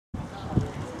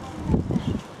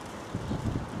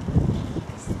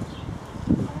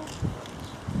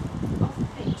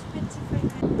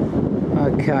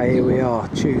Okay, here we are,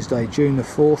 Tuesday, June the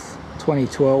 4th,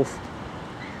 2012.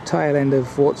 Tail end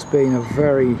of what's been a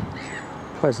very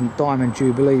pleasant Diamond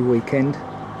Jubilee weekend,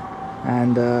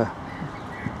 and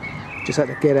just had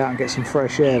to get out and get some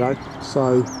fresh air though.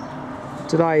 So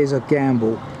today is a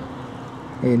gamble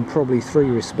in probably three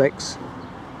respects.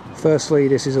 Firstly,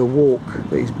 this is a walk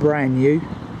that is brand new,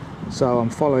 so I'm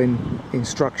following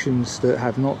instructions that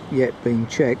have not yet been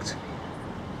checked.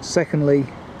 Secondly,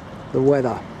 the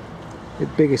weather, the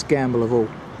biggest gamble of all.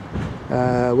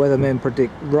 Weathermen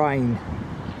predict rain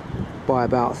by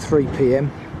about 3 PM,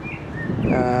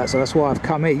 so that's why I've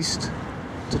come east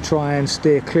to try and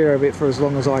steer clear of it for as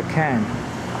long as I can.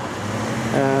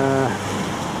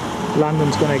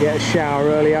 London's going to get a shower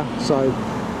earlier, so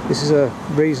this is a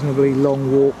reasonably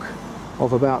long walk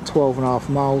of about 12.5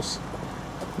 miles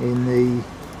in the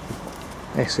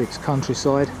Essex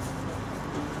countryside.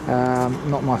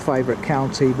 Not my favourite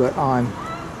county, but I'm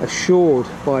assured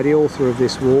by the author of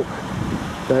this walk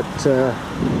that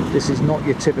this is not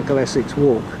your typical Essex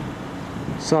walk.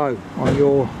 So, on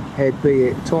your head be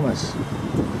it, Thomas.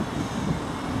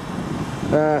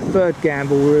 Third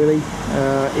gamble really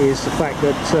is the fact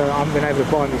that I haven't been able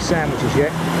to buy me sandwiches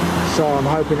yet, so I'm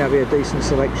hoping there'll be a decent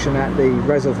selection at the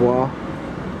reservoir,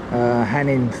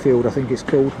 Hanningfield I think it's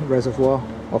called, reservoir,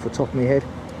 off the top of my head.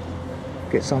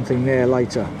 Get something there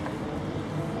later.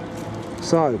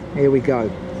 So here we go.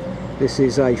 This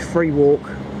is a free walk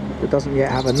that doesn't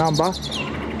yet have a number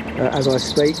as I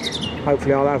speak.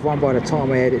 Hopefully I'll have one by the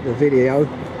time I edit the video,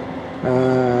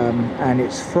 and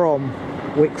it's from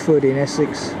Wickford in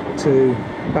Essex to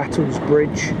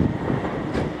Battlesbridge,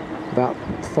 about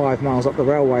 5 miles up the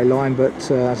railway line, but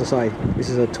as I say, this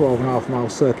is a 12.5 mile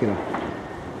circular.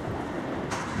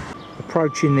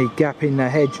 Approaching the gap in the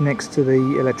hedge next to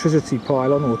the electricity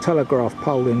pylon, or telegraph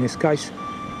pole in this case,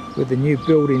 with the new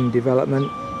building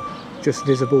development just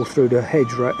visible through the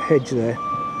hedge there.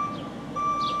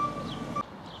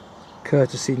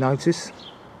 Courtesy notice,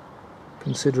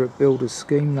 considerate builder's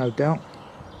scheme no doubt.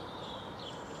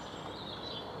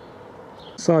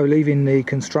 So leaving the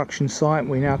construction site,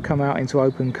 we now come out into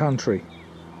open country.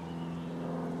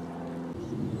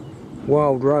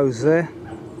 Wild rose there.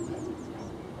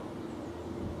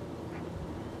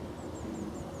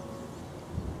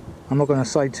 I'm not going to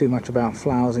say too much about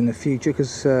flowers in the future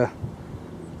because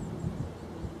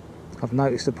I've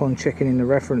noticed upon checking in the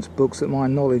reference books that my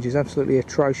knowledge is absolutely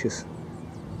atrocious.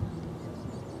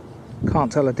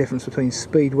 Can't tell the difference between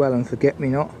speedwell and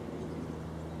forget-me-not.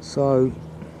 So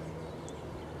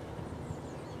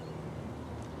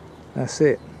that's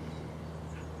it.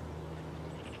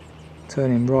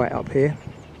 Turning right up here.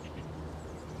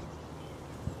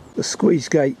 The squeeze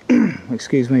gate,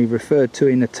 excuse me, referred to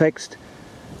in the text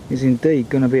is indeed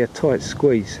going to be a tight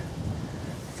squeeze.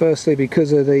 Firstly,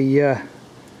 because of the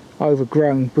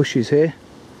overgrown bushes here.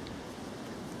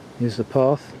 Here's the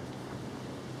path,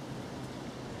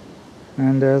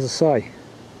 and as I say,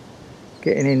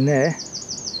 getting in there,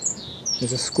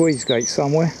 there's a squeeze gate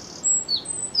somewhere.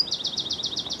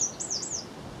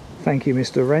 Thank you,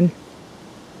 Mr. Wren.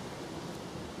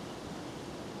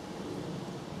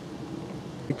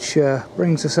 Which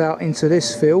brings us out into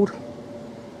this field,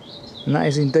 and that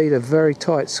is indeed a very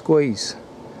tight squeeze.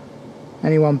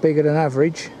 Anyone bigger than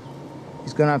average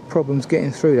is going to have problems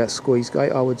getting through that squeeze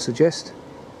gate, I would suggest,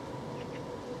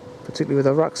 particularly with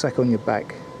a rucksack on your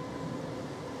back.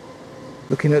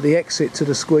 Looking at the exit to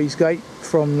the squeeze gate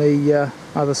from the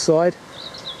other side,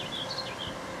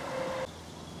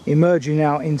 emerging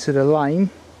out into the lane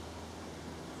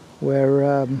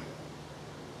where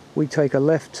we take a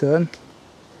left turn.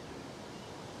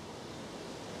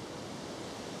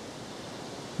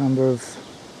 Number of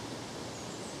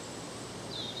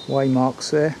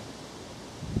waymarks there.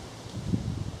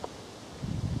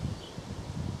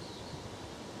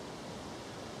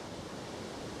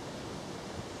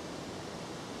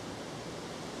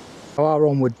 Our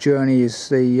onward journey is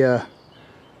the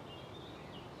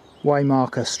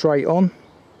waymarker straight on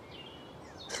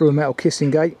through a metal kissing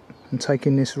gate and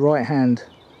taking this right hand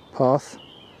path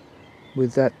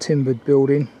with that timbered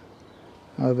building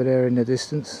over there in the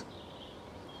distance.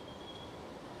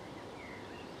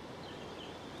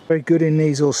 Very good in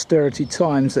these austerity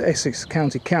times that Essex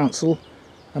County Council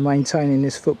are maintaining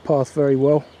this footpath very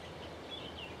well,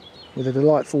 with a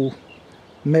delightful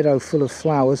meadow full of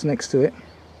flowers next to it.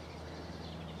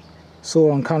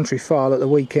 Saw on Country File at the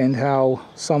weekend how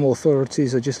some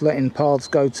authorities are just letting paths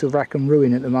go to rack and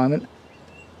ruin at the moment.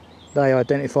 They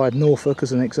identified Norfolk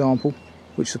as an example,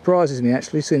 which surprises me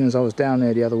actually, seeing as I was down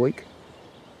there the other week,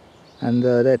 and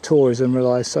their tourism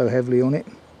relies so heavily on it.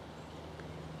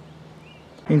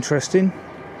 Interesting.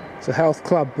 It's a health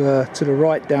club to the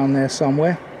right down there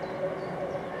somewhere.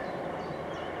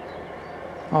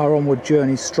 Our onward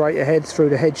journey straight ahead through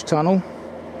the hedge tunnel.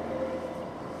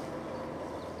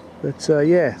 But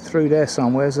yeah, through there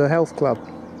somewhere is a health club.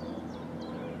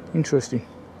 Interesting.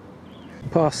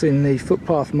 Passing the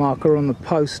footpath marker on the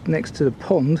post next to the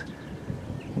pond,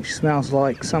 which smells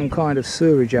like some kind of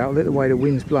sewerage outlet the way the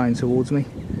wind's blowing towards me.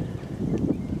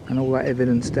 And all that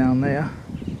evidence down there.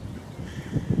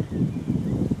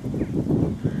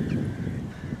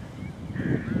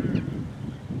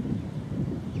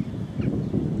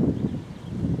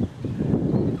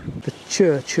 The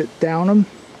church at Downham,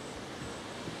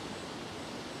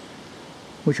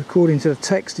 which according to the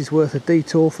text is worth a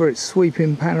detour for its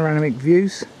sweeping panoramic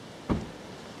views.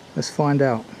 Let's find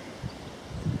out.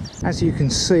 As you can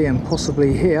see and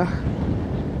possibly hear,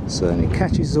 certainly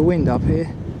catches the wind up here,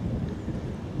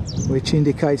 which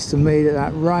indicates to me that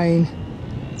that rain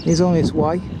is on its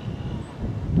way.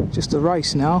 Just a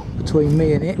race now between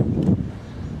me and it,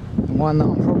 and one that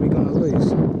I'm probably going to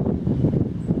lose.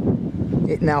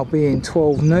 It now being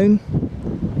 12 noon.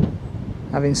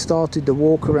 Having started the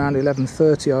walk around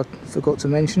 11:30, I forgot to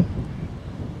mention.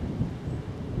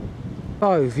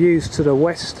 Oh, views to the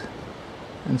west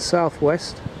and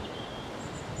southwest.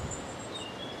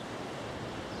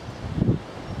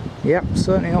 Yep,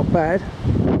 certainly not bad.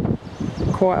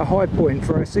 Quite a high point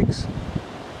for Essex.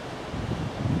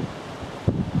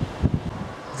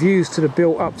 Views to the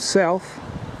built up south.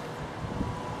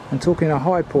 And talking of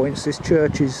high points, this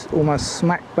church is almost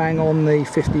smack bang on the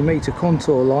 50-metre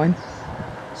contour line.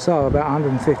 So about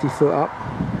 150 foot up,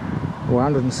 or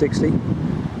 160,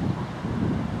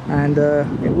 and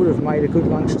it would have made a good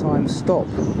lunchtime stop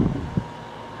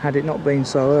had it not been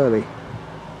so early.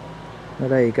 But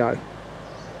there you go.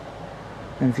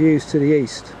 And views to the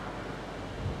east.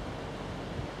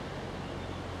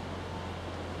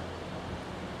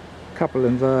 A couple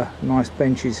of nice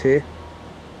benches here.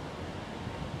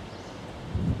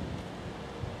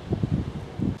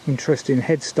 Interesting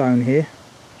headstone here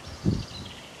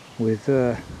with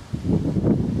an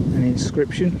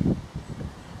inscription.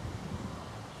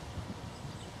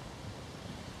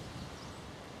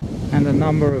 And a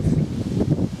number of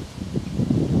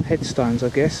headstones, I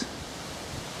guess,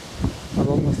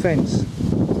 along the fence.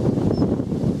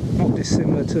 Not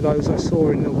dissimilar to those I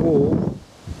saw in the wall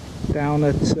down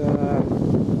at,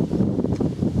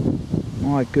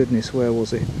 my goodness, where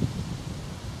was it?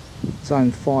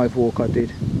 Zone 5 walk I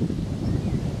did.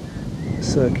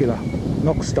 Circular.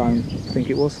 Knockstone, I think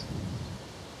it was.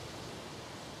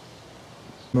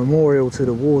 Memorial to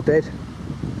the war dead,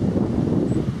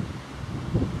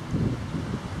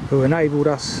 who enabled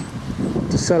us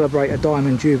to celebrate a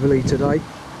Diamond Jubilee today.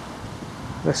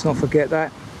 Let's not forget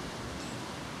that.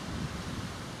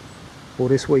 Or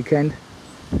this weekend.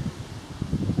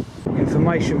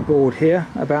 Information board here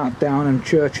about Downham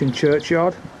Church and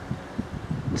Churchyard,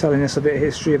 telling us a bit of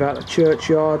history about the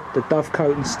churchyard, the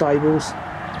Dovecote and stables.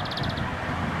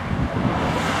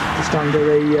 Just under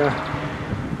the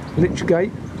Lich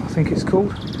Gate, I think it's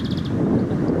called.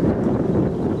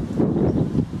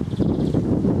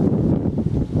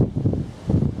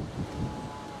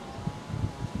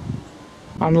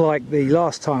 Unlike the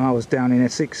last time I was down in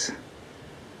Essex,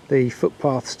 the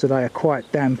footpaths today are quite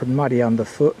damp and muddy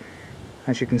underfoot,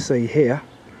 as you can see here.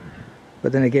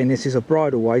 But then again, this is a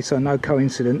bridleway, so no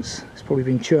coincidence. It's probably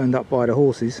been churned up by the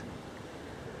horses.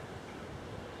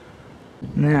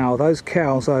 Now, those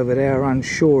cows over there are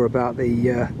unsure about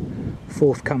the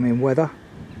forthcoming weather,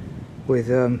 with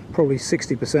probably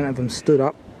 60% of them stood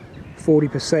up,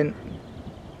 40%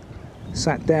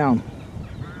 sat down.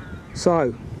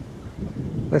 So,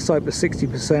 let's hope the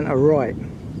 60% are right.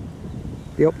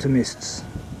 The optimists.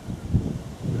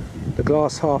 The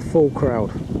glass half full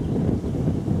crowd.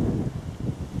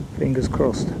 Fingers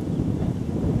crossed.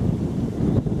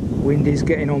 Wind is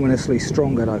getting ominously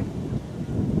stronger though.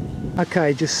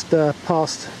 Okay, just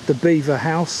past the Beaver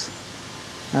House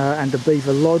and the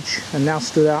Beaver Lodge, and now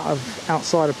stood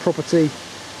outside a property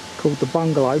called the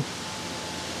Bungalow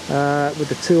with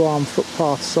the two-arm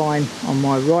footpath sign on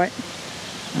my right,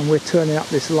 and we're turning up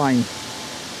this lane.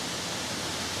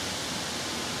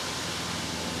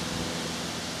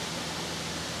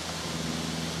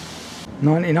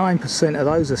 %99 of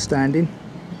those are standing.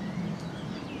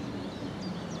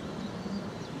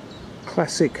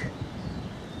 Classic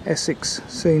Essex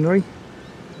scenery.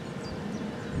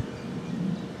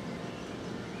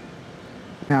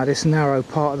 Now this narrow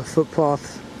part of the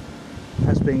footpath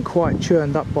has been quite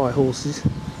churned up by horses,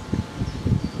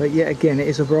 but yet again it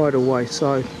is a bridleway,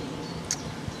 so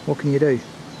what can you do?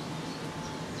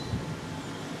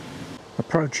 A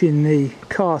Approaching the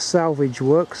car salvage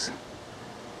works.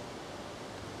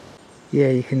 Yeah,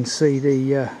 you can see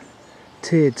the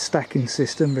tiered stacking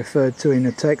system referred to in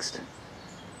the text.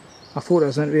 I thought there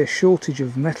was going to be a shortage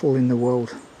of metal in the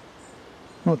world.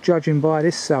 Not judging by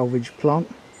this salvage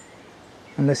plant,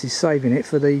 unless he's saving it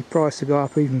for the price to go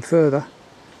up even further.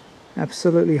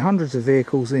 Absolutely hundreds of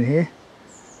vehicles in here,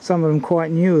 some of them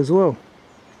quite new as well.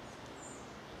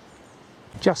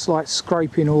 Just like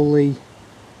scraping all the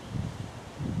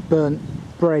burnt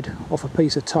bread off a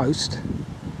piece of toast,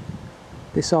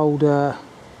 this old, I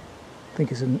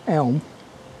think it's an elm,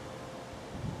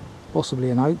 possibly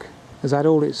an oak, has had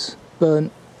all its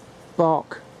burnt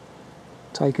bark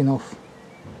taken off.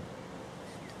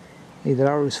 Either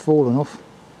that or it's fallen off.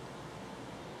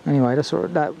 Anyway, that's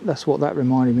what that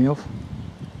reminded me of.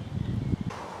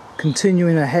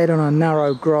 Continuing ahead on a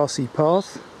narrow grassy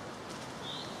path.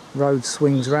 Road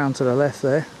swings round to the left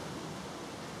there.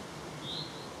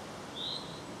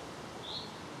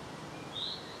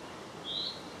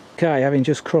 Okay, having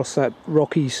just crossed that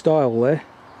rocky stile there,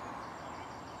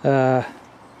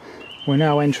 we're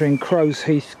now entering Crow's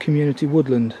Heath Community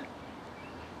Woodland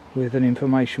with an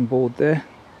information board there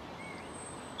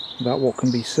about what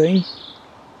can be seen,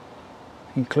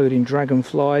 including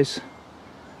dragonflies,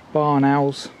 barn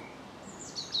owls,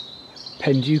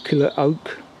 penducular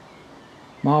oak,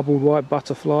 marbled white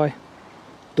butterfly,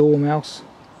 dormouse,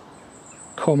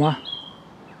 comma,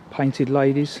 painted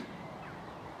ladies.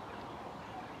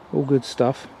 All good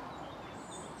stuff.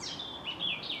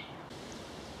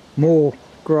 More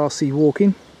grassy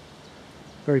walking,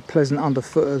 very pleasant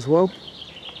underfoot as well.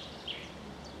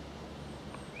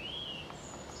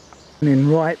 And then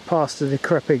right past the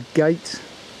decrepit gate.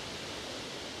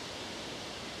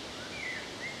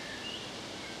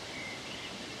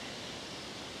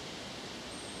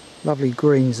 Lovely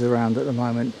greens around at the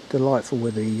moment, delightful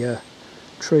with the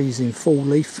trees in full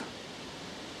leaf.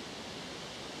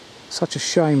 Such a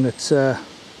shame that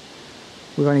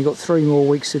we've only got 3 more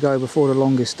weeks to go before the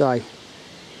longest day.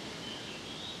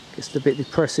 Gets a bit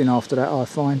depressing after that, I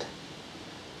find.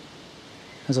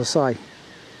 As I say,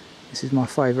 this is my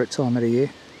favourite time of the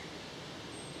year.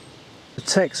 The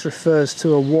text refers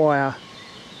to a wire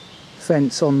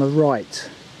fence on the right,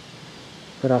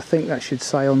 but I think that should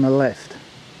say on the left.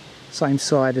 Same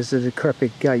side as the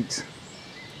decrepit gate.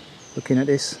 Looking at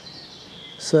this,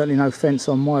 certainly no fence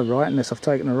on my right unless I've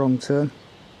taken a wrong turn.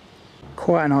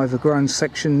 Quite an overgrown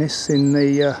section this in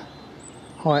the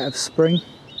height of spring.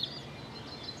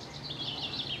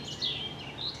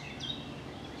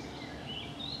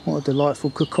 What a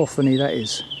delightful cacophony that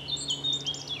is.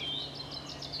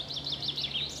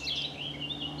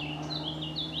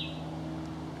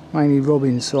 Mainly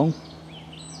robin's song.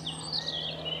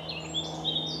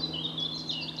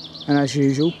 And as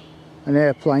usual, an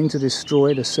airplane to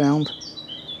destroy the sound.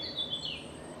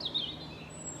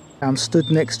 I'm stood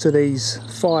next to these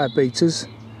fire beaters,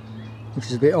 which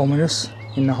is a bit ominous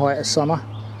in the height of summer.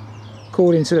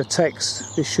 According to the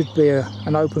text, this should be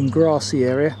an open grassy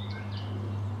area.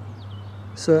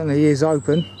 Certainly is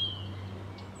open.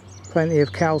 Plenty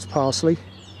of cow's parsley.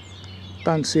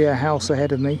 Don't see a house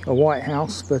ahead of me, a white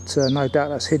house, but no doubt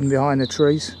that's hidden behind the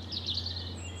trees.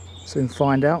 Soon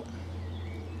find out.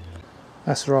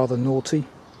 That's rather naughty.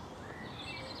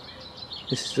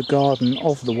 This is the garden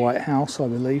of the White House, I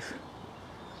believe.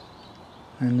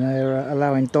 And they're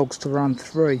allowing dogs to run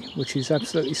free, which is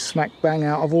absolutely smack bang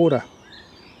out of order.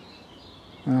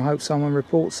 And I hope someone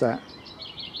reports that.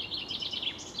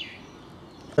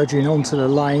 Verging onto the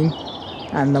lane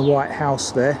and the White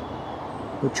House there,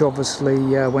 which obviously,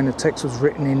 when the text was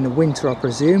written in the winter, I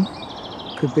presume,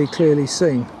 could be clearly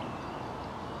seen.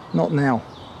 Not now.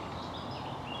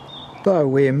 So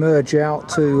we emerge out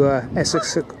to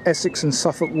Essex and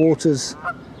Suffolk Waters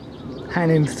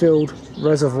Hanningfield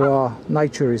Reservoir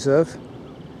Nature Reserve,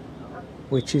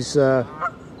 which is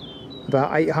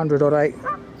about 800 odd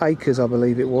acres, I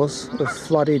believe it was, of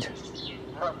flooded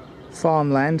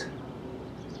farmland.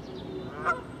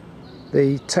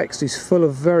 The text is full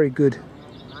of very good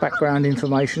background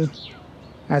information,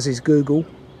 as is Google,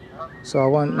 so I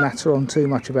won't natter on too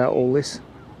much about all this,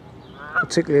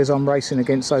 particularly as I'm racing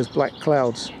against those black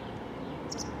clouds.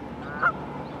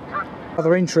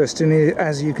 Other interesting,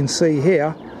 as you can see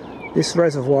here, this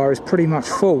reservoir is pretty much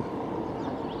full.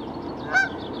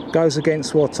 Goes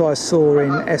against what I saw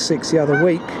in Essex the other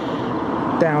week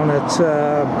down at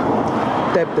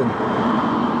Debden.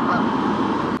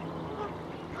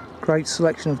 Great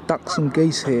selection of ducks and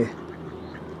geese here.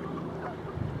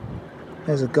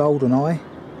 There's a golden eye.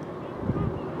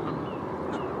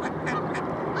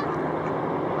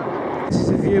 This is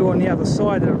a view on the other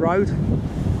side of the road.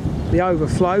 the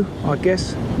overflow, I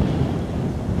guess.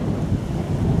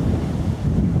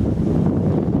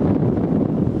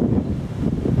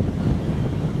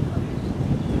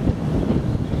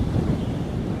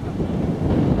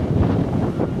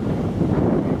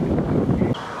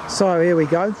 So here we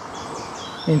go,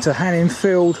 into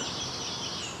Hanningfield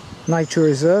Nature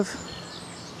Reserve.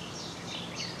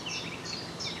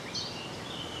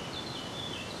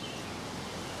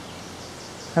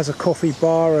 Has a coffee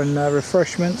bar and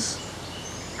refreshments,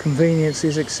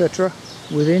 conveniences, etc.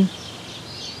 within.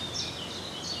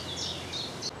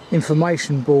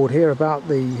 Information board here about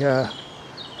the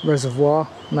reservoir,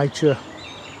 nature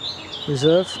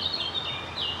reserve.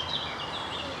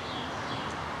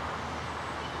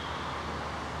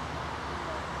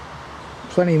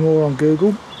 Plenty more on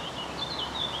Google.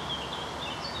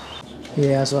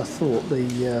 Yeah, as I thought,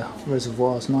 the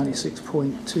reservoir is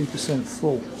 96.2%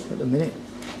 full at the minute.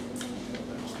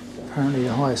 Apparently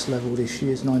the highest level this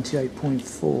year is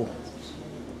 98.4.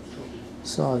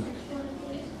 So,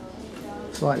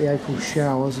 it's like the April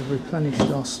showers have replenished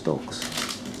our stocks.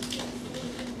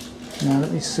 Now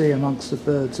let me see amongst the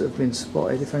birds that have been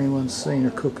spotted if anyone's seen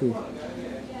a cuckoo.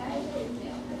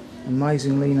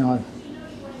 Amazingly no.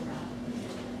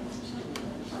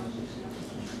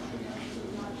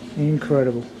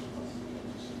 Incredible.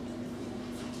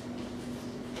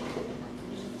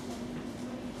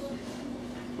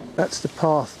 That's the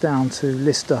path down to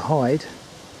Lister Hyde.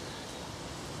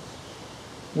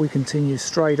 We continue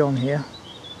straight on here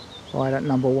by that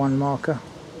number 1 marker.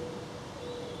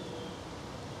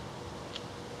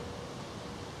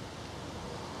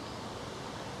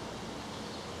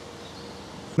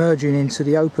 Merging into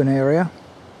the open area.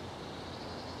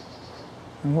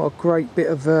 And what a great bit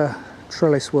of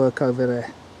trellis work over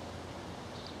there.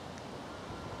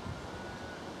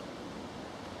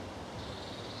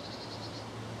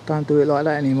 Don't do it like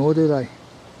that anymore, do they?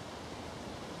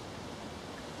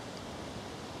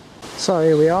 So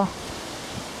here we are. I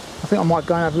think I might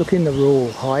go and have a look in the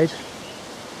Rawhide.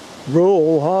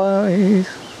 Rawhide!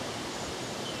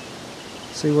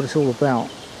 See what it's all about.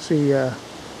 See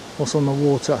what's on the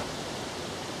water.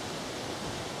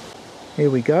 Here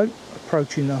we go,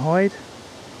 approaching the hide.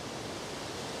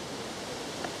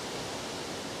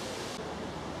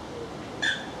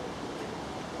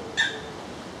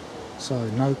 So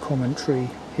no commentary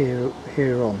here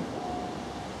on.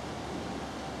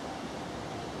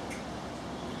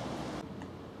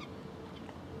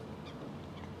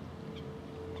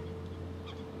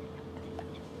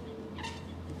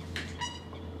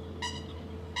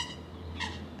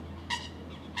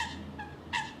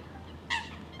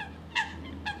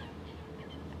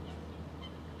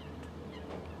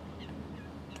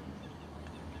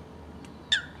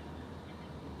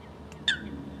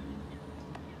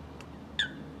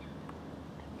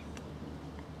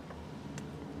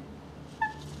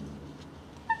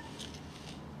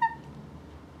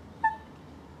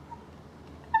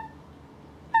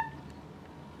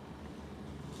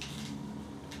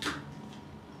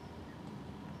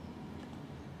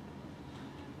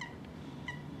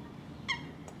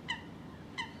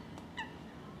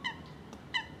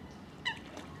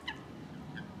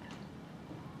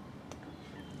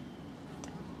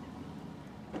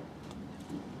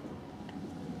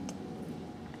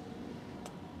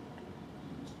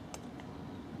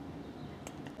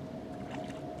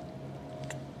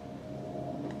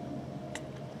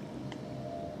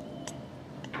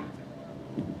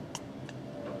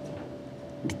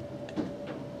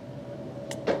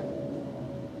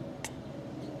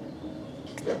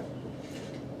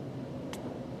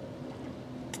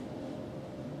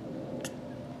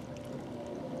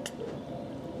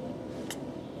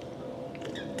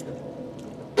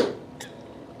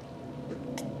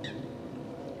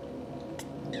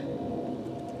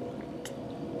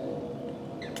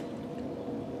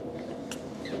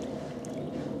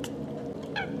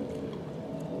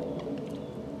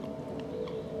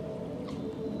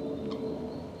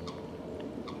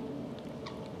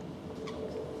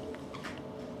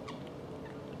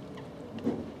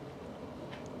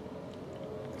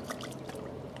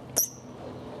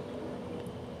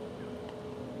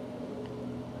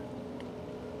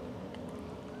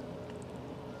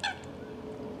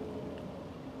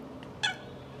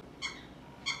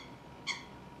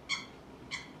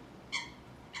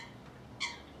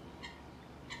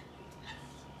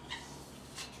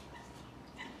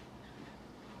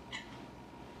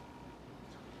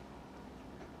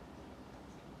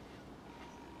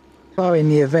 So in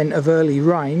the event of early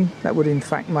rain, that would in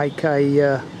fact make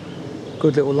a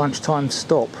good little lunchtime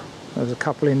stop. There's a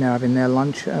couple in there having their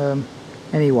lunch.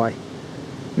 Anyway,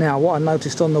 Now what I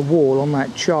noticed on the wall on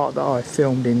that chart that I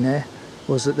filmed in there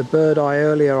was that the bird I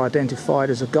earlier identified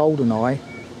as a golden eye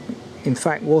in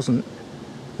fact wasn't.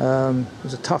 It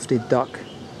was a tufted duck,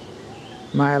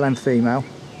 male and female.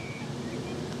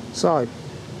 So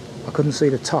I couldn't see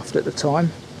the tuft at the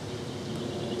time.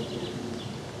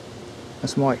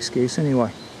 That's my excuse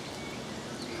anyway.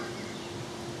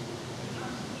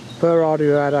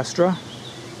 Ferrario ad astra.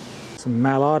 Some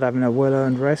mallard having a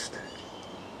well-earned rest.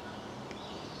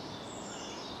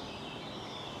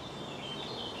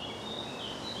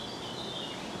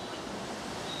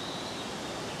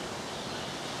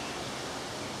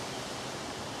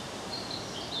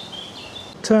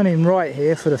 Turning right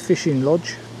here for the fishing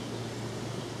lodge.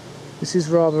 This is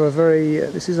rather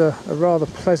a rather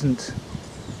pleasant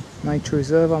nature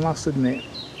reserve, I must admit.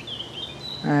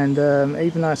 And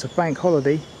even though it's a bank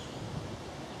holiday,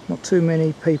 not too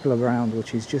many people around,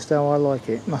 which is just how I like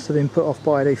it. Must have been put off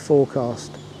by the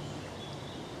forecast.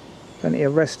 Plenty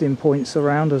of resting points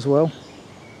around as well.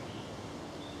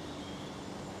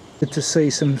 Good to see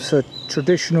some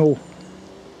traditional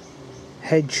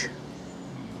hedge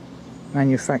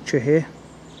manufacture here.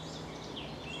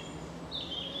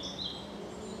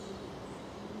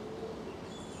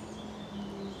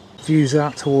 Views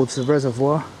out towards the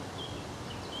reservoir.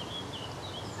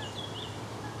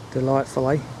 Delightful,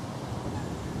 eh?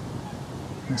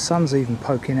 The sun's even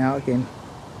poking out again.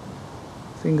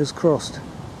 Fingers crossed.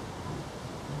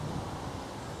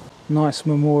 Nice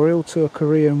memorial to a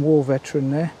Korean War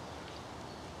veteran there.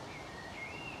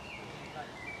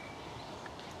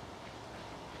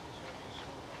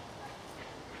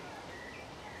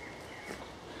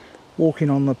 Walking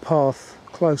on the path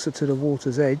closer to the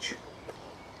water's edge.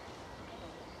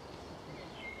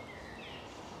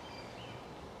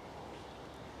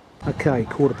 Okay,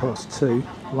 2:15,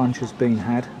 lunch has been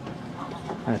had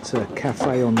at a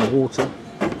cafe on the water,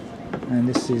 and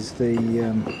this is the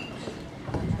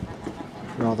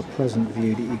rather pleasant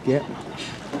view that you get.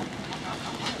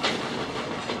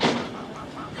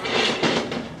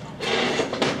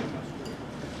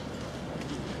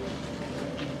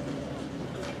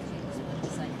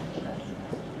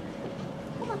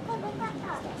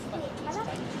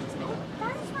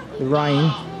 The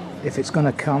rain, if it's going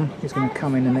to come, is going to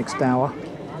come in the next hour.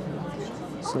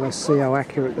 So let's see how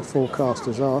accurate the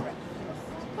forecasters are.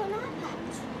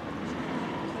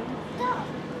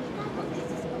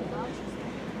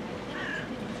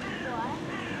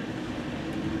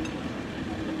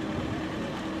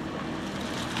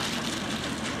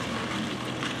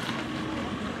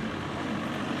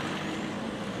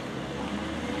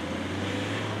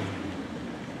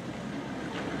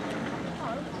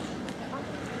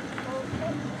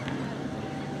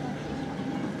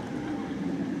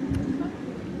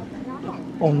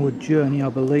 Onward journey, I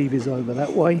believe, is over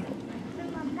that way,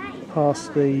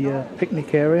 past the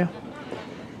picnic area,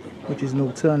 which is an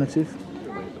alternative.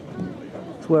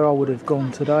 It's where I would have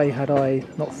gone today had I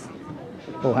not,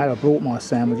 or had I brought my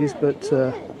sandwiches, but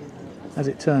as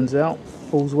it turns out,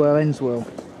 all's well ends well.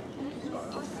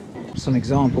 Some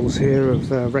examples here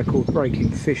of record-breaking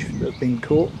fish that have been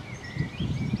caught.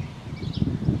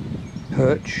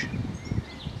 Perch,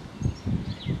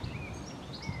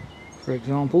 for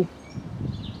example.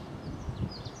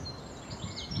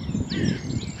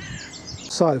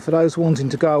 So for those wanting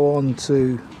to go on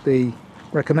to the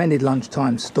recommended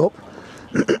lunchtime stop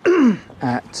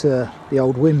at the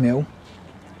old windmill,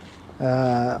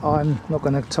 I'm not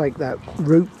going to take that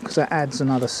route because that adds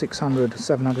another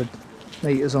 600-700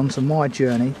 metres onto my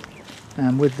journey,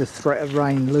 and with the threat of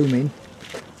rain looming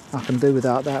I can do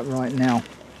without that right now.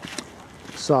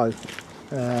 So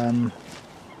I'm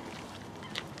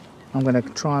going to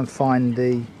try and find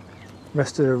the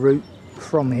rest of the route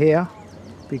from here,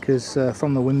 because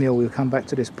from the windmill we'll come back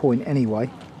to this point anyway.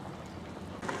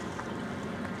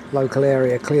 Local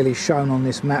area clearly shown on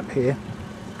this map here.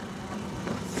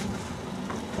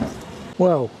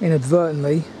 Well,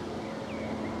 inadvertently,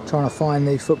 trying to find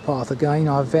the footpath again,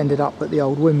 I've ended up at the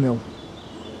old windmill.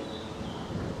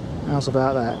 How's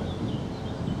about that?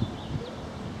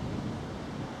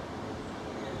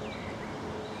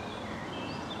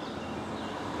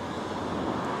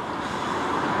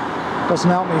 Doesn't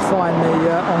help me find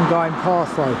the ongoing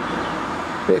path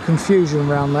though. Bit of confusion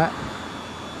around that.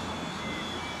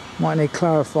 Might need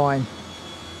clarifying.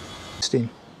 A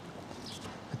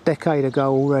decade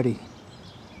ago already.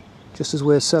 Just as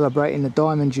we're celebrating the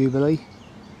Diamond Jubilee,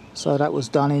 so that was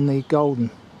done in the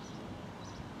Golden.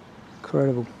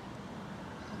 Incredible.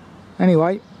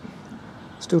 Anyway,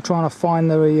 still trying to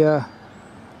find the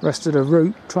rest of the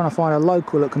route, trying to find a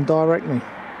local that can direct me.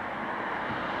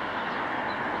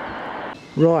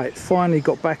 Right, finally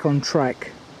got back on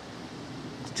track.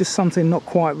 Just something not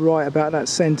quite right about that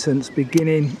sentence,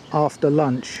 beginning after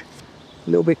lunch. A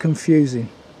little bit confusing.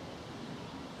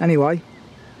 Anyway,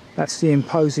 that's the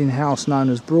imposing house known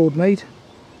as Broadmead,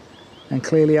 and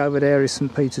clearly over there is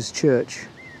St Peter's Church,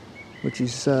 which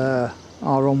is our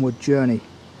onward journey.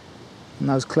 And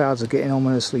those clouds are getting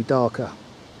ominously darker.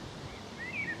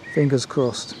 Fingers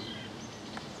crossed.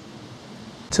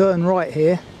 Turn right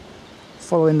here,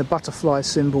 following the butterfly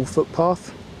symbol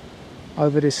footpath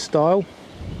over this stile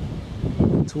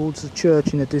towards the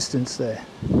church in the distance there.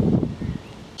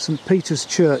 St Peter's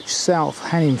Church, South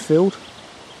Hanningfield.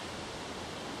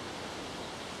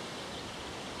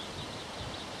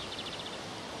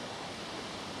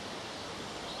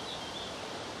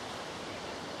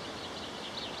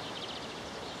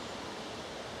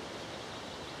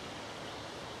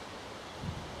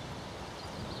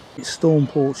 It's Storm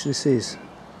Porch, this is.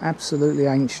 Absolutely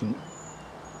ancient.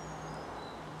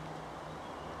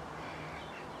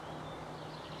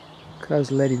 Look at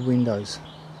those leaded windows.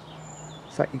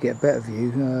 In fact, you get a better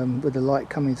view with the light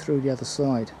coming through the other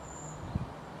side.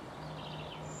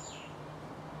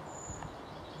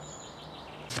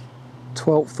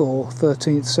 "12th or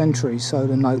 13th century, so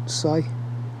the notes say.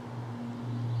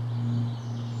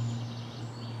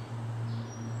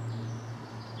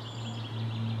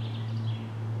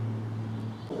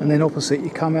 And then opposite,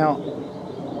 you come out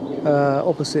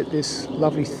opposite this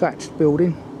lovely thatched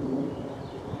building,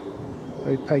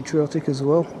 very patriotic as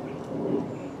well.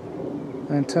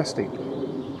 Fantastic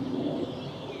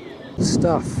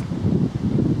stuff.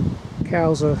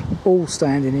 Cows are all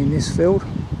standing in this field.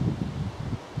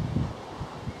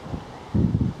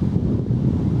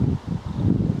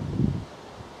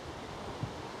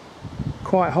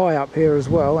 Quite high up here as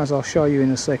well, as I'll show you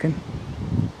in a second.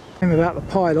 Same about the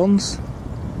pylons.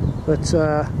 But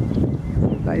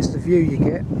that is the view you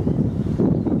get,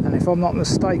 and if I'm not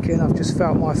mistaken, I've just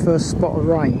felt my first spot of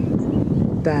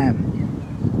rain. Damn.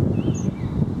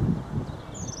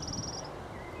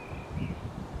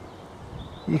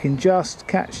 You can just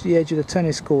catch the edge of the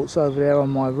tennis courts over there on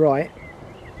my right,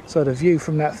 so the view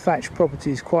from that thatched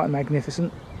property is quite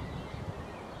magnificent,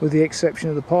 with the exception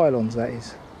of the pylons, that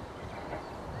is.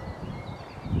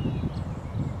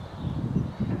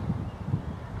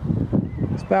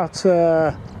 About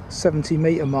 70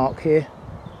 metre mark here,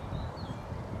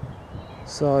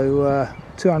 so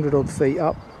 200 odd feet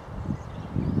up.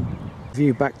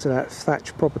 View back to that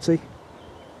thatched property.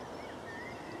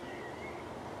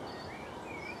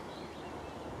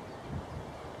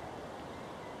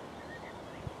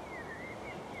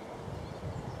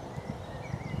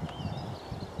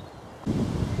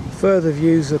 Further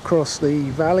views across the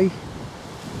valley.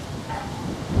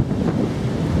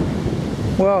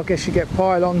 Well, I guess you get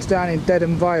pylons down in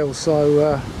Dedham Vale,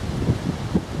 so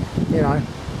you know,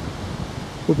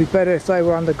 would be better if they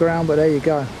were underground, but there you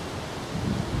go.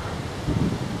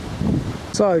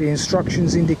 So the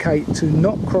instructions indicate to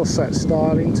not cross that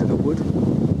stile into the wood,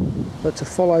 but to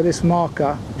follow this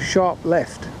marker sharp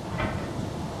left,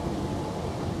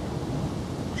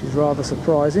 which is rather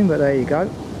surprising, but there you go.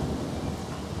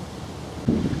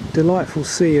 Delightful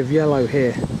sea of yellow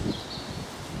here.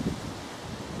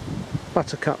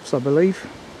 Buttercups, I believe,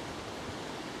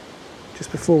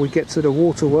 just before we get to the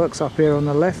waterworks up here on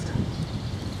the left.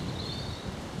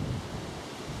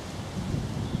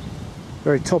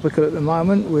 Very topical at the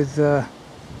moment with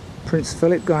Prince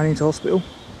Philip going into hospital.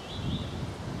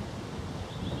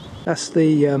 That's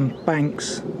the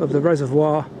banks of the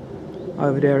reservoir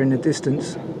over there in the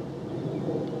distance.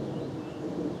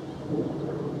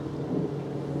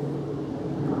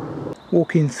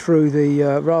 Walking through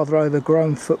the rather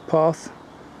overgrown footpath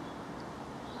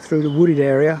through the wooded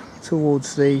area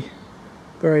towards the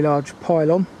very large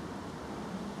pylon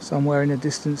somewhere in the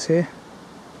distance here.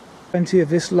 Plenty of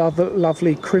this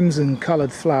lovely crimson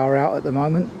coloured flower out at the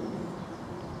moment.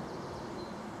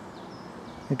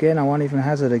 Again, I won't even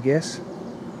hazard a guess.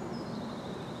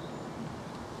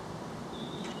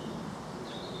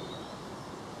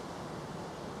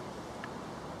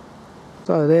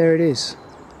 So there it is.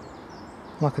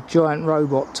 Like a giant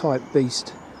robot type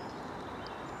beast,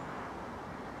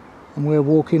 and we're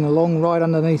walking along right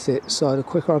underneath it, so the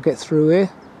quicker I get through here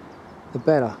the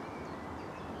better.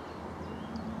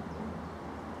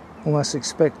 Almost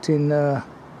expecting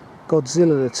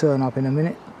Godzilla to turn up in a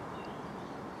minute.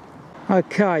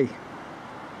 Okay,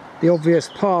 the obvious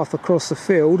path across the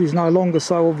field is no longer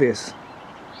so obvious.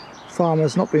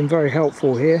 Farmer's not been very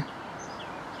helpful here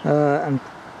and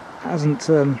hasn't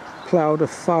ploughed a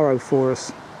furrow for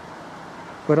us,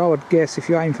 but I would guess if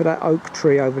you aim for that oak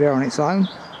tree over there on its own,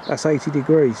 that's 80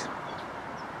 degrees.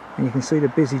 and you can see the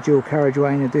busy dual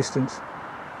carriageway in the distance.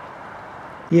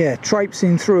 Yeah,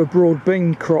 traipsing through a broad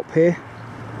bean crop here,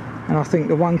 and I think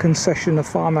the one concession the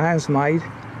farmer has made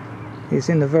is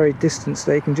in the very distance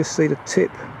there. You can just see the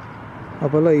tip, I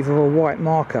believe, of a white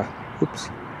marker. Oops.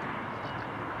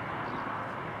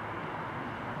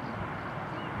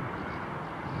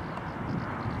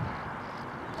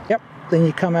 Yep, then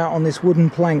you come out on this wooden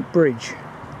plank bridge.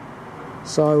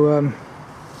 So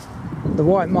the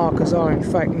white markers are in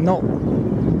fact not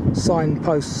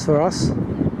signposts for us,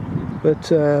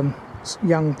 but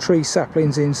young tree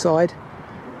saplings inside.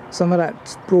 Some of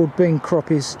that broad bean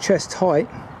crop is chest height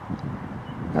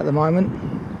at the moment.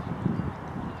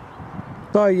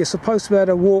 So you're supposed to be able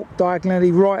to walk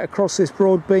diagonally right across this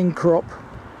broad bean crop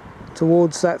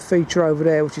towards that feature over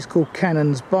there, which is called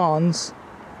Cannon's Barns,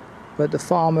 but the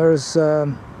farmer has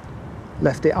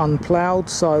left it unploughed,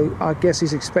 so I guess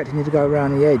he's expecting you to go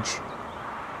around the edge,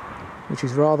 which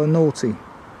is rather naughty.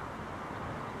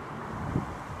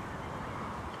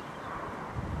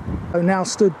 So now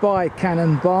stood by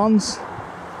Cannon Barns,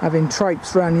 having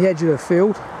traipsed around the edge of the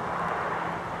field.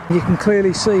 You can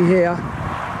clearly see here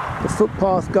the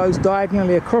footpath goes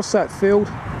diagonally across that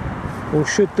field, or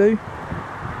should do,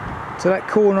 to that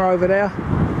corner over there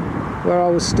where I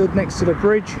was stood next to the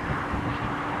bridge.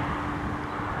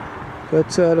 But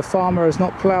the farmer has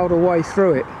not ploughed a way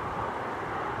through it.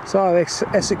 So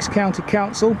Essex County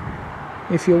Council,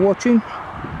 if you're watching,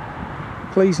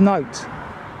 please note.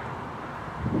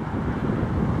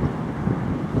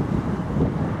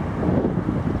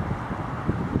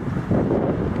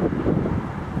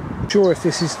 Not sure if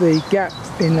this is the gap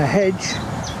in the hedge.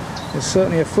 There's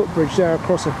certainly a footbridge there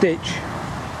across a ditch,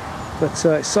 but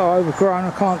it's so overgrown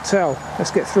I can't tell.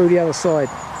 Let's get through the other side.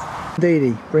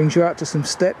 Indeedy, brings you out to some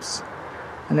steps,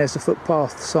 and there's the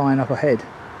footpath sign up ahead.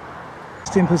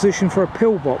 Just in position for a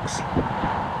pillbox,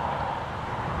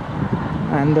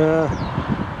 and a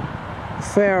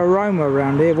fair aroma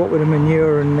around here, what with the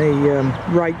manure and the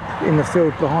rape in the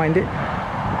field behind it.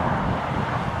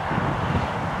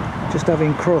 Just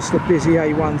having crossed the busy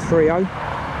A130.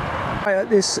 At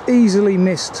this easily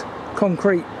missed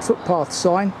concrete footpath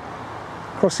sign,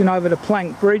 crossing over the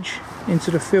plank bridge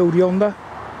into the field yonder.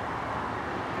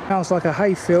 Sounds like a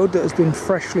hayfield that has been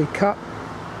freshly cut,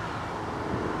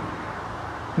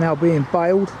 now being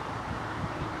baled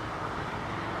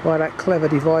by that clever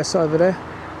device over there.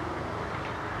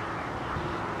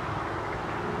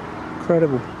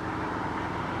 Incredible.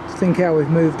 Just think how we've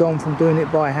moved on from doing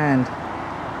it by hand.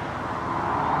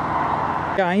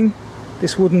 Again,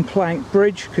 this wooden plank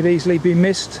bridge could easily be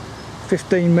missed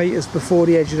 15 metres before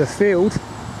the edge of the field.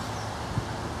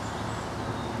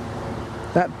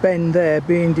 That bend there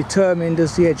being determined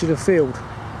as the edge of the field.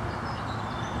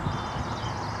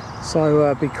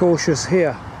 So be cautious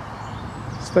here,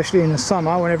 especially in the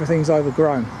summer when everything's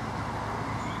overgrown.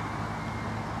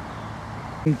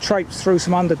 And traipse through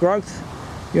some undergrowth,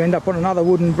 you end up on another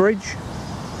wooden bridge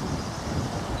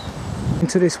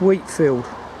into this wheat field.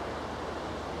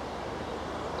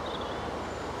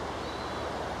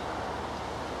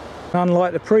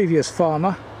 Unlike the previous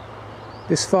farmer,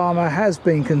 this farmer has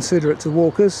been considerate to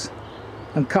walkers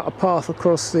and cut a path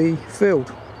across the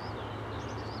field.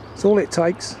 That's all it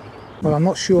takes. Well, I'm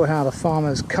not sure how the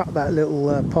farmer's cut that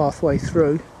little pathway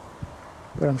through,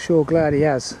 but I'm sure glad he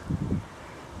has.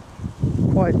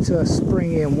 Quite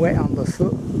springy and wet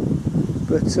underfoot,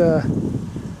 but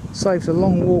saves a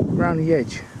long walk around the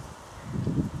edge.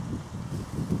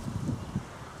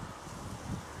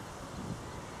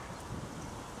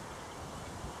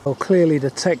 Well, clearly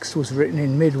the text was written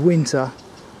in midwinter,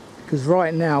 because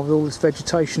right now with all this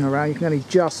vegetation around you can only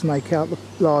just make out the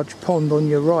large pond on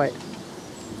your right.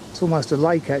 It's almost a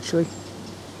lake actually.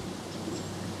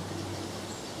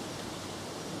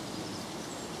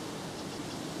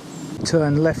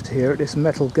 Turn left here at this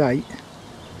metal gate.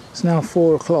 It's now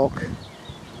 4 o'clock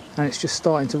and it's just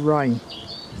starting to rain,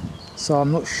 so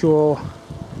I'm not sure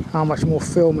how much more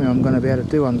filming I'm going to be able to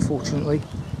do, unfortunately.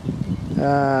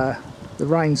 The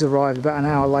rain's arrived about an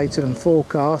hour later than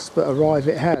forecast, but arrive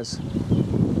it has.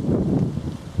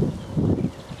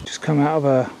 Just come out of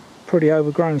a pretty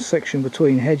overgrown section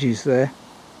between hedges there.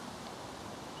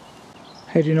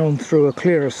 Heading on through a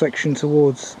clearer section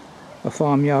towards a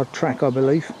farmyard track, I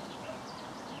believe.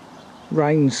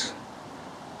 Rain's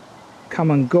come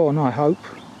and gone, I hope.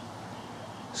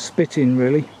 Spitting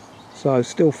really, so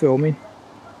still filming.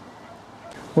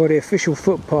 Well, the official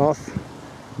footpath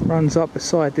runs up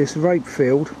beside this rape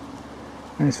field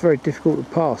and it's very difficult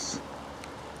to pass.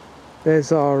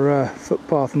 There's our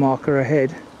footpath marker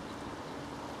ahead.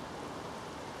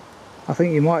 I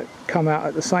think you might come out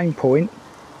at the same point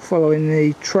following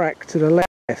the track to the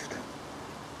left.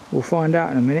 We'll find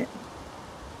out in a minute.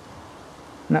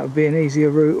 And that would be an easier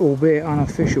route, albeit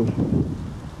unofficial,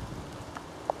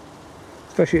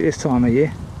 especially at this time of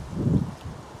year.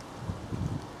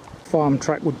 Farm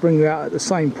track would bring you out at the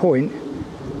same point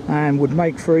and would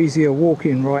make for easier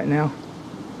walking right now.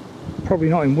 Probably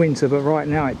not in winter, but right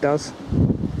now it does.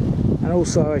 And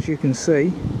also, as you can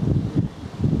see,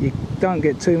 you don't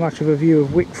get too much of a view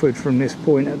of Wickford from this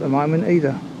point at the moment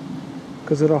either,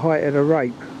 because of the height of the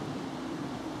rape.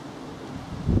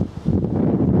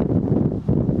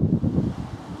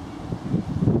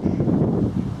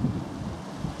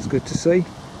 It's good to see.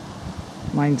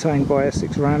 Maintained by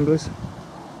Essex Ramblers.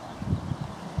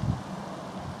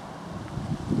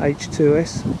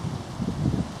 H2S.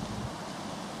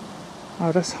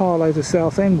 Oh, that's Harlow to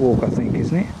Southend Walk, I think,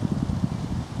 isn't it?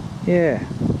 Yeah,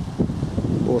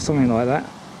 or something like that.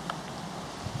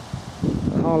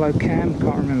 Harlow Cam,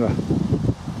 can't remember.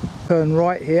 Turn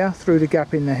right here through the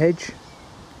gap in the hedge.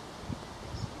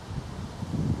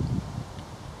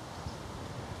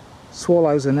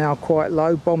 Swallows are now quite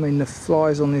low, bombing the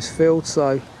flies on this field,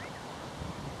 so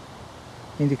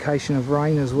indication of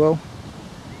rain as well.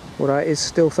 Although it is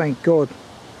still, thank God,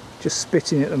 just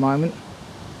spitting at the moment.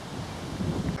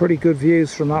 Pretty good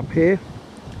views from up here.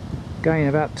 Going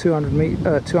about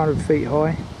 200 feet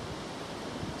high,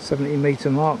 70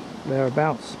 metre mark,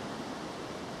 thereabouts.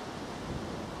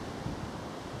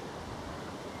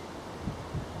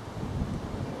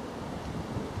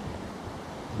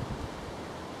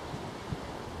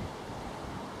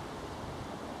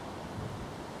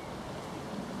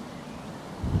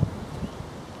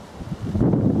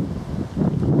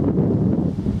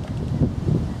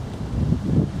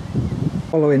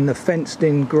 Following the fenced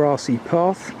in grassy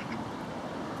path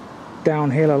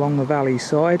downhill along the valley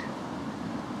side.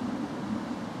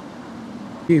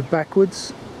 View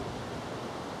backwards.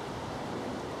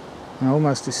 I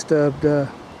almost disturbed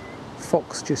a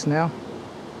fox just now.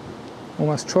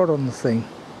 Almost trod on the thing.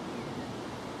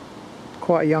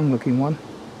 Quite a young looking one.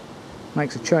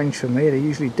 Makes a change for me. They're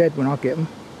usually dead when I get them.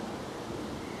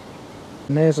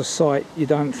 And there's a sight you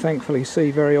don't thankfully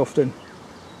see very often.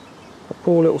 A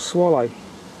poor little swallow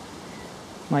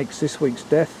makes this week's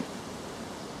death.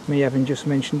 Me having just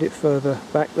mentioned it further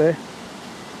back there.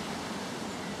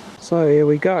 So here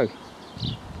we go.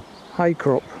 Hay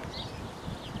crop.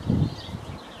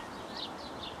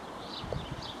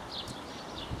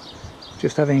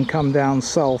 Just having come down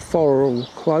Sulphurl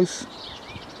close,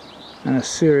 and a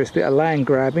serious bit of land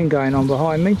grabbing going on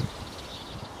behind me.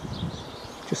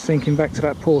 Just thinking back to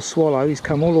that poor swallow. He's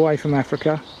come all the way from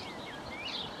Africa,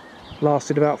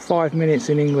 lasted about 5 minutes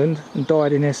in England and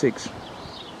died in Essex.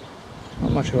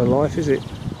 Not much of a life, is it?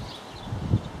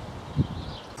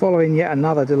 Following yet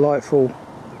another delightful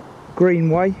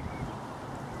greenway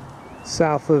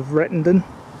south of Rettendon.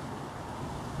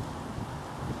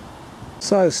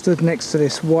 So stood next to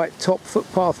this white top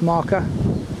footpath marker,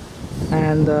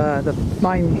 and the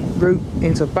main route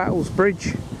into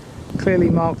Battlesbridge clearly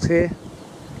marked here.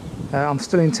 I'm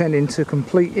still intending to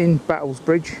complete in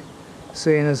Battlesbridge,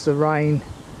 seeing as the rain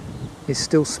is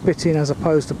still spitting as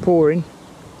opposed to pouring.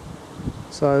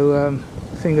 So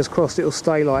fingers crossed it'll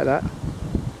stay like that.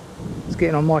 It's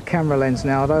getting on my camera lens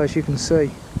now though, as you can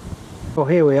see. Well,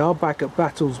 here we are back at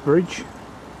Battlesbridge.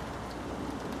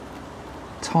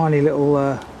 Tiny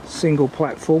little single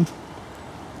platform.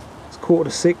 It's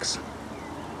 5:45,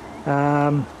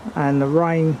 and the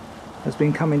rain has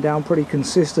been coming down pretty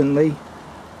consistently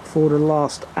for the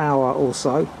last hour or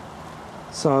so.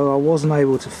 So I wasn't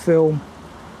able to film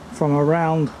from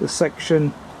around the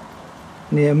section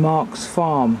near Mark's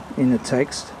farm in the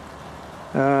text,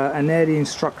 and there the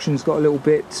instructions got a little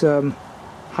bit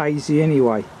hazy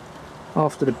anyway,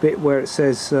 after the bit where it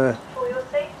says for your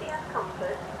safety and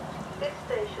comfort, this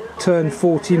station turn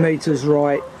 40 metres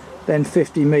right, then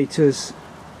 50 metres,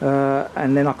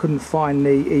 and then I couldn't find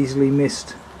the easily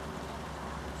missed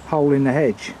hole in the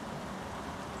hedge.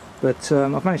 But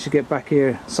I've managed to get back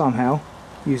here somehow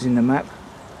using the map,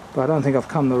 but I don't think I've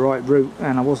come the right route,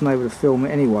 and I wasn't able to film it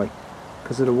anyway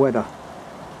because of the weather.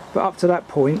 But up to that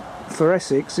point, for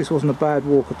Essex, this wasn't a bad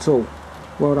walk at all.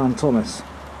 Well done, Thomas.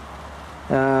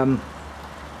 My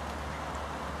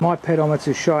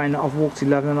pedometer is showing that I've walked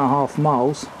 11.5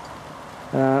 miles,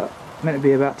 meant to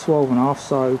be about 12.5,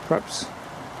 so perhaps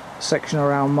a section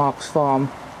around Mark's farm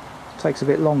takes a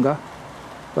bit longer,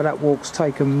 but that walk's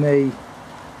taken me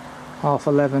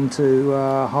 11:30 to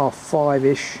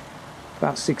 5:30ish,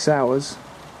 about 6 hours.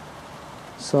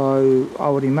 So I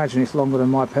would imagine it's longer than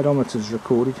my pedometer's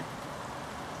recorded.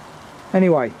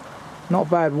 Anyway, not a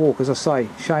bad walk, as I say.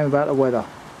 Shame about the weather.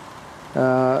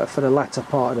 for the latter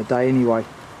part of the day anyway.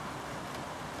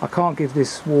 I can't give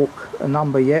this walk a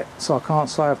number yet, so I can't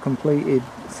say I've completed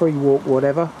free walk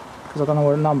whatever, because I don't know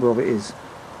what the number of it is,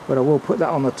 but I will put that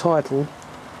on the title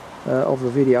of the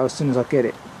video as soon as I get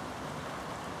it.